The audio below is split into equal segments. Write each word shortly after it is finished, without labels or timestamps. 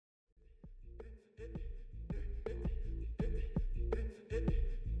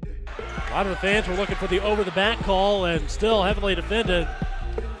A lot of the fans were looking for the over-the-back call and still heavily defended.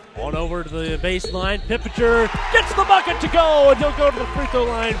 On over to the baseline. Pippinger gets the bucket to go, and he'll go to the free throw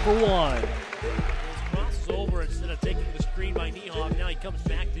line for one. Crosses over instead of taking the screen by Niehoff. Now he comes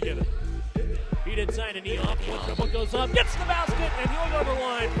back to get it. Feed inside to Niehoff. One dribble goes up, gets the basket, and he'll go to the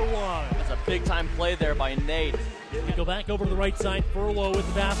line for one. That's a big-time play there by Nate. We go back over to the right side. Furlow with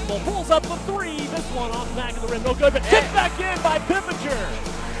the basketball. Pulls up the three. This one off the back of the rim. No good, but tipped back in by Pippinger.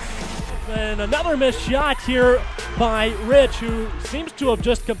 And another missed shot here by Rich, who seems to have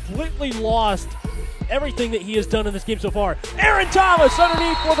just completely lost everything that he has done in this game so far. Aaron Thomas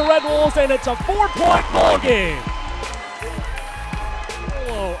underneath for the Red Wolves, and it's a 4-point ball game.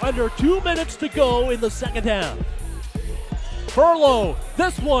 Furlow, under 2 minutes to go in the second half. Furlow,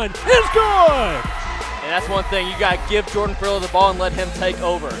 this one is good. And that's one thing, you got to give Jordan Furlow the ball and let him take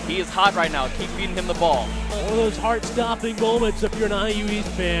over. He is hot right now. Keep feeding him the ball. One of those heart-stopping moments if you're an IU East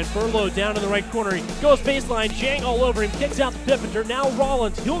fan. Furlow down in the right corner. He goes baseline, Zhang all over him, kicks out to Pippinger. Now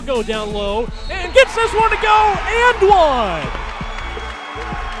Rollins, he'll go down low and gets this one to go, and one!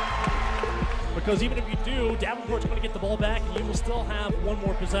 Because even if you do, Davenport's going to get the ball back, and you will still have one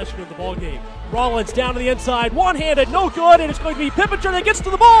more possession of the ball game. Rollins down to the inside, one-handed, no good, and it's going to be Pippinger that gets to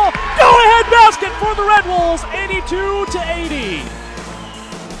the ball. Go-ahead basket for the Red Wolves, 82-80.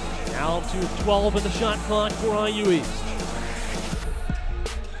 Down to 12 in the shot clock for IU East.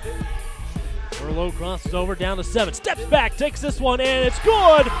 Furlow crosses over, down to 7, steps back, takes this one, and it's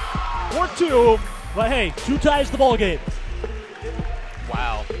good for 2. But hey, 2 ties the ball game.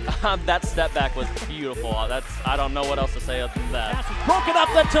 Wow, that step back was beautiful. I don't know what else to say other than that. Pass is broken up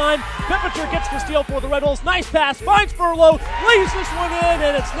that time. Pippinger gets the steal for the Red Wolves. Nice pass, finds Furlow, lays this one in,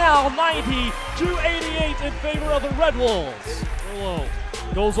 and it's now 90-88 in favor of the Red Wolves. Furlow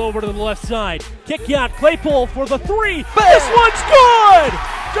goes over to the left side. Kick out, Claypool for the 3. Bang! This one's good!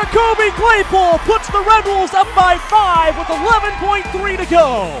 Jacoby Claypool puts the Red Wolves up by 5 with 11.3 to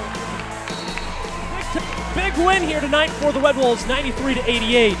go. Big win here tonight for the Red Wolves,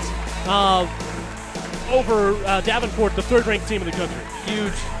 93-88 over Davenport, the 3rd-ranked team in the country.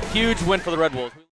 Huge win for the Red Wolves.